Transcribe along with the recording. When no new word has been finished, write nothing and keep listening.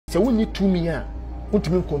Se woni tumi a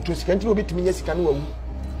untimi control sika ntimi obetimi nya sika no wawu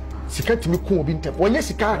sika timi ku obi ntem wonye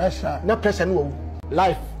sika na pressure no wawu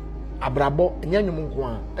life abrabo nya nwum nko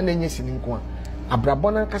a na nya sini nko a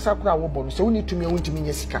abrabo na kasa kura wo bo no se woni tumi a untimi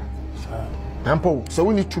nya sika ampo se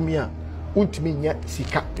woni tumi a untimi nya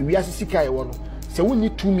sika wiase sika e wo no se woni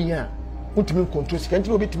tumi a untimi control sika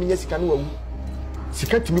ntimi obetimi nya sika no wawu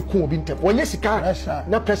sika timi ku obi ntem wonye sika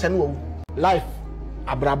na pressure no wawu life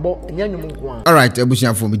abrabo nya nwum nko a. All right,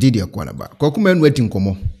 abusiafo mi didi akwana ba Kwaku Manu ati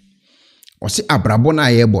nkomo o se abrabo na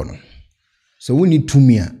ayebo no se woni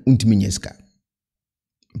tumi a untimi nya sika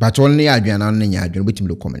batol ne adwen na no nya adwen betimi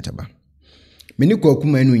le comment ba meni Kwaku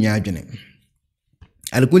Manu nya adwen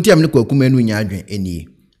alikunti am ne Kwaku Manu nya adwen eni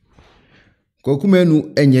Kwaku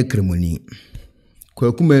Manu enye kremoni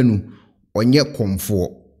Kwaku Manu onye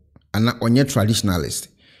komfo ana onye traditionalist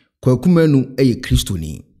Kwaku Manu eye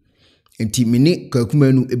kristoni enti meni Kwaku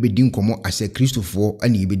Manu ebedi nkomo ase kristofo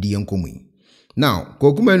ana ebedi nkomo yi now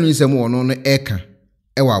Kwaku Manu nsem ono no eka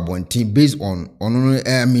ewa abontin based on ono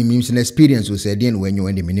means an experience we said den when you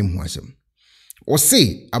when the minim ho asem o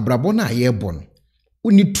se abrabo na ayebo no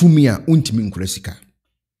uni tumi a untimi nkurasika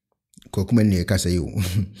Kwaku Manu e kasa yo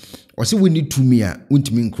o se woni tumi a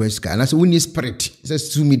untimi nkurasika na se woni spirit se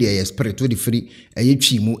tumi de spirit we the free eye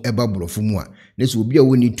twi mu eba brofo mu a na se obi a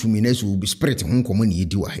woni tumi na se obi spirit ho nkomo na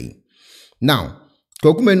yedi wa hai now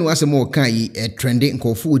Kwaku Manu asem o kan yi trending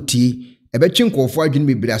nkofo oti ebetwe nkofo adwene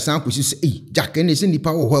bebere asan kosi se jack ene se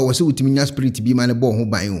nipa wo ho se wotimi nya spirit bi ma ne bo ho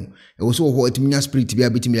ban o e wo se wo ho wotimi nya spirit bi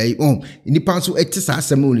abetimi ya nipa so eti sa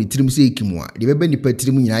asem o ne tirim se ekimu a de bebe nipa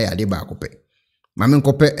tirim nyina ya de ba akopɛ mame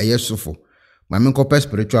nkopɛ eyesofo mame nkopɛ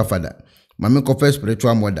spiritual father mame nkopɛ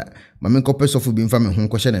spiritual mother mame nkopɛ sofo bi mfa me ho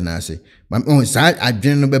nkɔhye ne na ase mame sa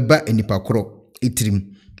adwene no beba enipa koro etirim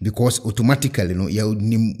because automatically no ya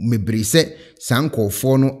mebre se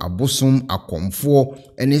sankofo no abosom akomfo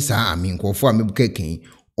ene saa aminkofo a mebuka kan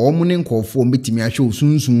omo ne nkofo metimi ahwe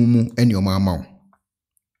osunsun mu ene o mama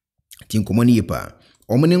tinkomo ne yepa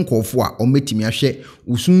omo ne nkofo a o metimi ahwe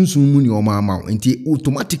osunsun mu ne o mama enti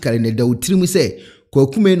automatically ne da otirim se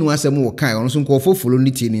Kwaku Manu asem wo kan ono so nkofo follow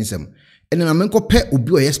ne tie ne nsem ene na menkope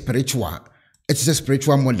obi o ye spiritual. It's a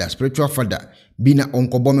spiritual mother, spiritual father. Bina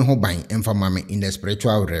onkobo me ho ban emfa mame in the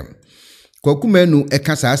spiritual realm. Kwaku Manu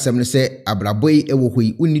eka sa asem ne se abraboy ewo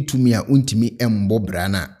hoi uni tumi a untimi embo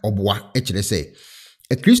brana obwa ekire se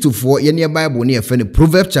a Christopher ye ne Bible ne efe ne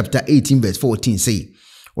Proverbs chapter 18 verse 14 say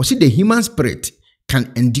was the human spirit can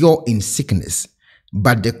endure in sickness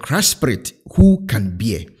but the crushed spirit who can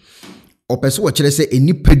bear. Opeso wo kire se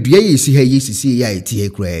enipadua yesi ha yesi ya eti he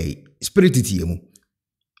kura spirit ti yemu.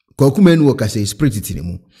 Kwaku Manu wakase spirit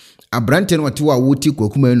tinemu abrante no wate wa woti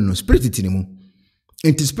Kwaku Manu no spirit tinemu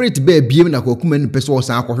enti spirit be biem na Kwaku Manu pese wo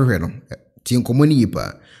san akohwehwe no ti nkomo ni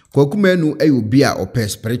yipa Kwaku Manu ayo bi a opɛ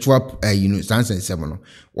spiritual sansensem no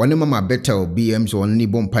wone mama better obi so wone ni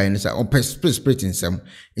bompa ne sa opɛ spirit nsem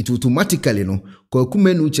enti automatically no Kwaku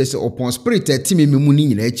Manu chese opon spirit atimi memu ni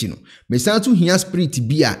nyina achi no me san to hia spirit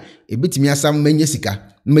bi a ebetimi asam manya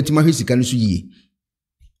sika metima hwe sika no so yie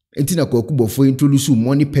enti na Kwaku bofo introduce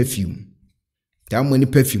money perfume ta money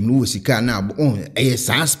perfume no wosika na eye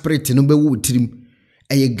sa spirit no be wo tirim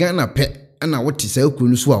eye Ghana pe ana wote sa akuru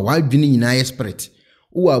no so a wadwene nyina ye spirit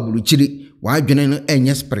wo aburuchiri wadwene no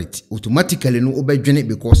enye spirit automatically no obedwene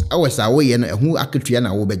because awasa wo ye no ehu akatua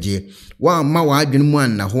na wo beje wa ma wadwene mu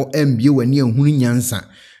an na ho embie wani ehunu nyansa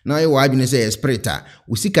na ye wadwene se spirit a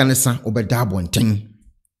wosika ne sa obeda abonten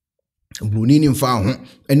Bruni ni mfa ho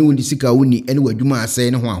ene woni sika woni ene wadwuma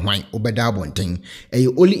asɛ ne ho ahwan obeda abonten eye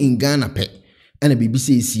only in Ghana pe ena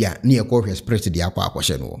bibisi esia ne ye spirit de akwa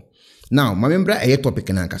akwɔhye no now mamembra eye topic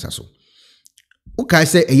na nkasa so uka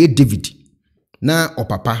sɛ eye David na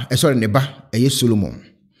opapa sorry ne ba eye Solomon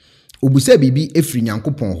obusa bibi efiri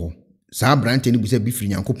Nyankopɔn ho saa brante ne busa bi firi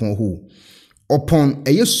Nyankopɔn ho opon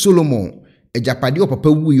eye Solomon ejapade opapa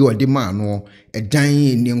wu ye ode ma no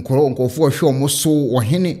edan ni nkofo hwe omo so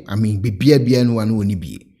ohene amen bibia bia no wana oni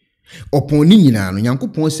bie opon ni nyina no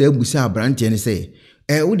Nyankopɔn sa abusa abrante ne se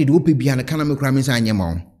wo de ope bia na kana me kra me sa anyema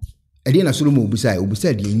wo ede na Solomon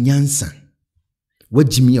obusa de nyansa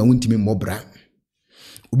wagimi a wontimi mobra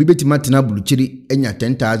obi betima tena buluchiri enya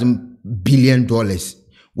 $10,000 billion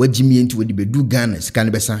wagimi enti wodi bedu Ghana sika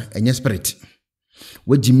ne besa enya spirit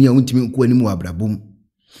wagimi a wontimi nko ani mu abrabom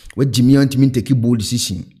wagimi a wontimi take bold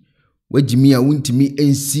decision wagimi a wontimi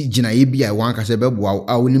ensi ginaye bia wanka se beboa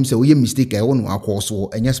a wonim se woye mistake e wono akoso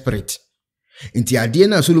enya spirit enti ade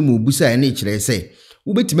na Solomon obusa ene kire se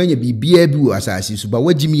wo betima nya bibia bi wo asase so ba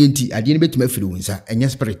wagimi enti ade ne betima firi wonsa enya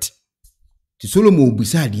spirit ti Solomon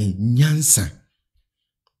obusa ade nyansa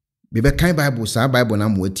Bebe kind Bible sa Bible na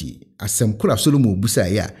mwati asem kura Solomon busa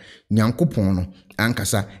ya Nyankopon no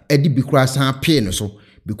ankasa edi bi kura san pay no so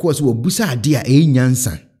because we busa ade a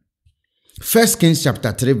nyansa. 1 Kings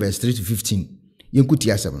chapter 3 verse 3 to 15.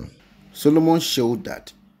 Yenkuti asem no. Solomon showed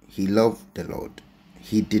that he loved the Lord.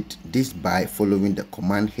 He did this by following the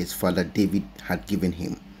command his father David had given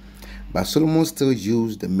him. But Solomon still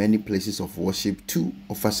used the many places of worship to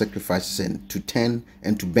offer sacrifices and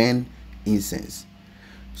to burn incense.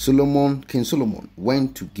 King Solomon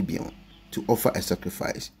went to Gibeon to offer a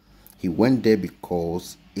sacrifice. He went there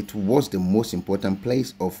because it was the most important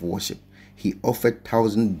place of worship. He offered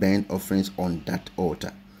 1,000 burnt offerings on that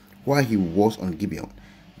altar. While he was on Gibeon,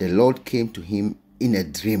 the Lord came to him in a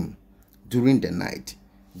dream during the night.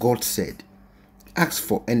 God said, "Ask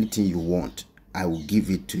for anything you want, I will give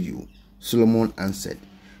it to you." Solomon answered,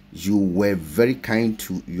 "You were very kind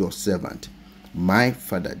to your servant, my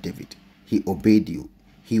father David. He obeyed you.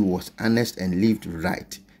 He was honest and lived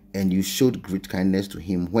right, and you showed great kindness to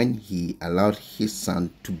him when he allowed his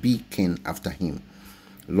son to be king after him.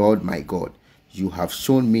 Lord my God, you have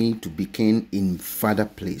shown me to be king in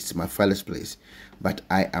my father's place, but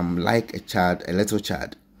I am like a little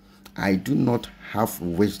child. I do not have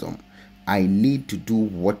wisdom. I need to do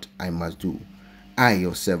what I must do. I,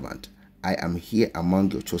 your servant, I am here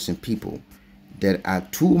among your chosen people. There are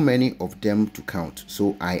too many of them to count,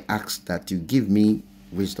 so I ask that you give me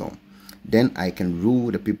wisdom. Then I can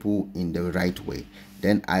rule the people in the right way.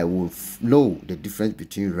 Then I will know the difference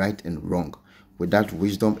between right and wrong. Without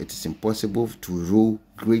wisdom, it is impossible to rule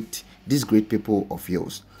these great people of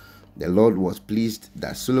yours." The Lord was pleased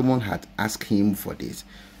that Solomon had asked him for this.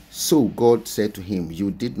 So God said to him,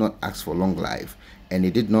 "You did not ask for long life, and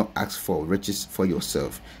you did not ask for riches for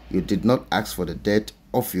yourself. You did not ask for the death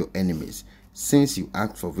of your enemies. Since you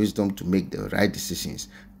asked for wisdom to make the right decisions,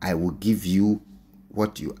 I will give you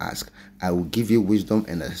what you ask. I will give you wisdom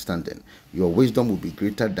and understanding. Your wisdom will be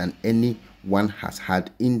greater than anyone has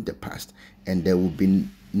had in the past, and there will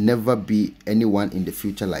never be anyone in the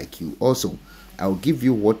future like you. Also, I will give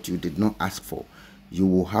you what you did not ask for. You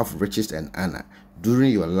will have riches and honor.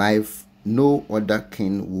 During your life, no other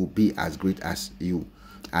king will be as great as you.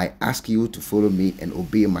 I ask you to follow me and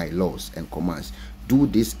obey my laws and commands. Do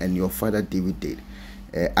this as your father David did.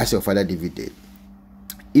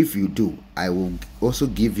 If you do, I will also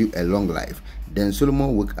give you a long life." Then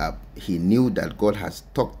Solomon woke up. He knew that God had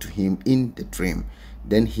talked to him in the dream.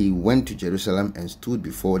 Then he went to Jerusalem and stood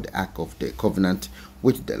before the ark of the covenant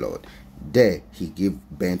with the Lord. There he gave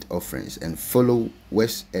burnt offerings and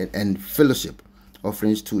fellowship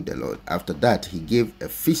offerings to the Lord. After that, he gave a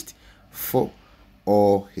feast for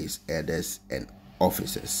all his elders and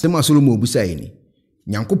officers. Sema Solomon obusa ni.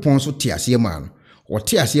 Nyankopon so te ase ma no. O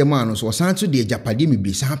te ase ma no so o san to de japade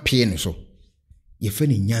mebiri san pie ne so. Ye fe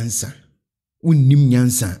ne nyansa. Unnim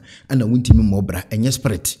nyansa ana wuntimi mobra enye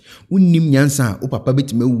spirit. Unnim nyansa o papa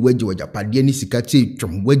betime wuaje wo japade ni sika te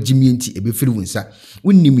twom wagimi enti ebefiri wunsa.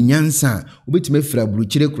 Unnim nyansa o betime fira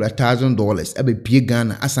buruchire kura $1,000 abe pie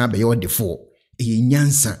Ghana asan abe ye odefo. Eye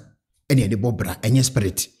nyansa ene de bobra enye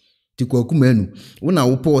spirit. Ti Kwaku Manu wona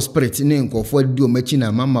wo power spirit ne nkofo di o machi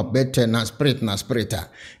na mama better na spirit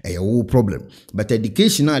eye wo problem. But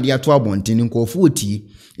education na de ato abonten nkofo oti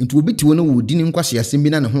nti obi ti wona wo di ne nkwase asem bi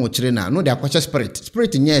na ne ho kire na no de akwache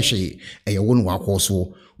spirit nye hwe eye wo no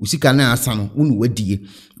akwoso usika na asa no wo no wadie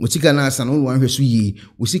usika na asa no wo anhwe so yi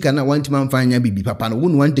usika na wanti man fanya bibi papa no wo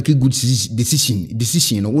no wan take good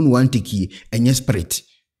decision no wo no wan take enye spirit.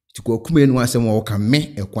 Ti Kwaku Manu asem wo ka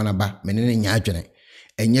me ekwana ba menene nya adwene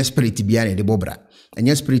enye spirit bia ne de bobra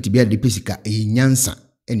enye spirit bia de pesika nyansa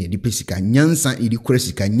ene de pesika nyansa edi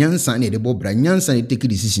kresika nyansa ne de bobra nyansa ne take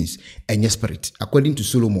decisions enye spirit according to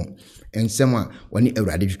Solomon ensema woni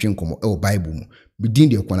awrade twetwe nkomo e Bible mu bidin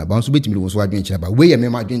de kwana ba nso betimi wo so adwen kire ba we ye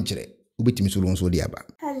mema adwen kire obetimi Solomon so de aba.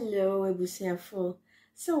 Hello ebusiafo,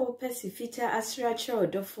 so pesifita asracha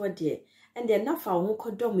odofo de and they na fa ho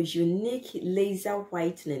kodom unique laser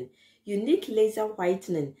whitening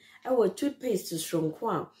our toothpaste stronko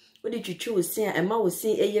a we dey twitwi wo sin e ma wo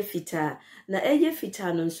sin eye fita na eye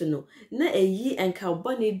fita no nso no na eyi enka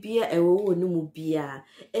bone bia ewo no mu bia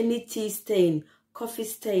any tea stain, coffee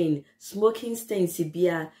stain, smoking stain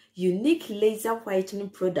bia unique laser whitening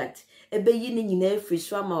product ebe yi ni nyina free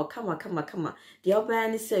so ama o kama de oba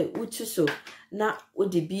ni say utu so na wo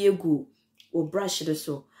de bi egu wo brush de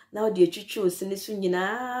so na wo de twitwi wo sin so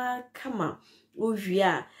nyina kama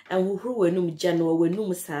Uvia and who wenum January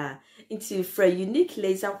wenum sa into for unique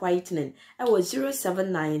laser whitening. I was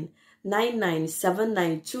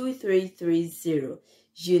 07999792330.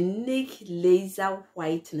 Unique laser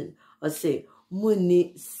whitening or say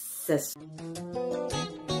Muni ses.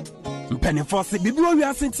 mpanimfoɔ se bibi owi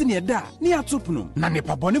asenti ne da ne atopnum na ne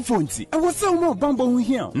pabɔne fonti ɛwɔ sɛ wo bambɔ ho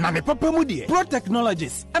hia na ne papa mu deɛ Pro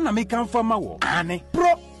Technologies ana meka mfa ma wɔ ane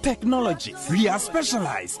Pro Technologies. We are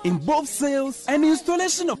specialized in both sales and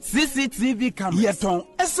installation of CCTV cameras. Yeton,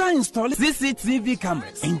 esa install CCTV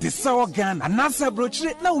cameras in the Sour Ghana and NASA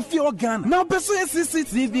brochure now fear Ghana. Now pursue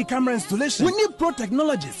CCTV camera installation. We need Pro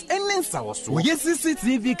Technologies and then Sour. We have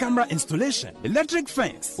CCTV camera installation, electric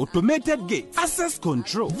fence, automated gate, access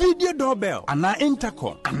control, video doorbell, and our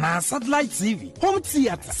intercom, and our satellite TV, home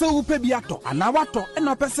theater, so upebiato, and our water, and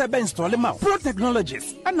our PCB install them out. Pro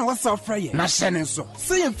Technologies and our software. Na shenenso.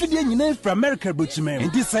 Say Fidya nyina from America brochimem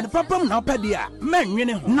ndi send papam na opedia man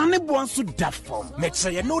nwene ho na ne bo so da form make sure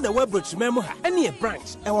you know the web brochimem ha any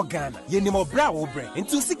branch e wo Ghana ye ni mo bra wo bre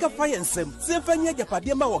nti sika fire nsem se fanya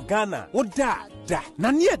japade ma wo Ghana wo da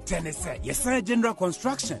na near tenese yes general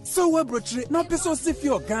construction so we brochire na peso si fi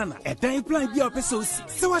Ghana e dan plan bi peso si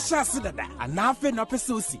se wa sha se dada ana afa na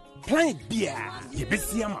peso si plan bia ye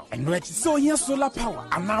besia ma eno achi so here solar power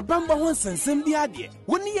ana bamba ho nsensem bi ade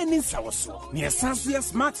woni ye ni nsawoso ne esanso ye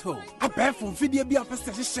smart home abefo fidie bi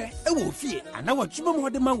apesta hyehyɛ e wo fie ana watwuma mo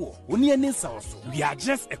de ma wo woni ye ni nsawoso we are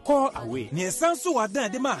just a call away ne esanso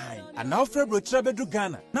wadan de ma han ana ofre brochire bedu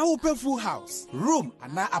Ghana na wo pay full house room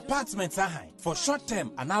ana apartment ahan for short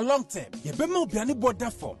term and a long term ye be ma obiane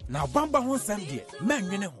border form na bamba ho nsem de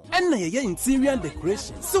manwene ho enna ye interior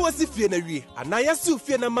decoration so wasi fie na wie ana ye si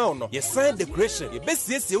fie na ma no ye sign decoration ye be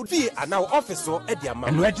siesie fie ana office o e de ama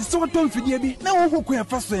eno agi so tom fidie bi na wo hokun ya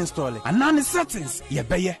fa so install ana ne settings ye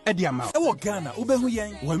be ye e de ama e wo Ghana wo be hu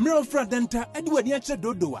yen wo mira fra denta e de wani ache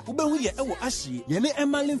dodowa wo be hu ye e wo ahye ye ne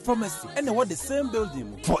Emalin Pharmacy e na wo the same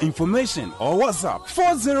building for information or WhatsApp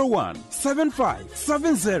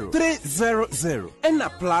 401-7570-300 and a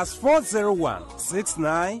plus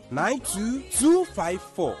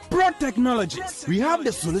 401-6992-254. Pro Technologies. We have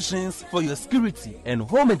the solutions for your security and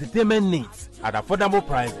home entertainment needs at affordable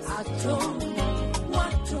prices.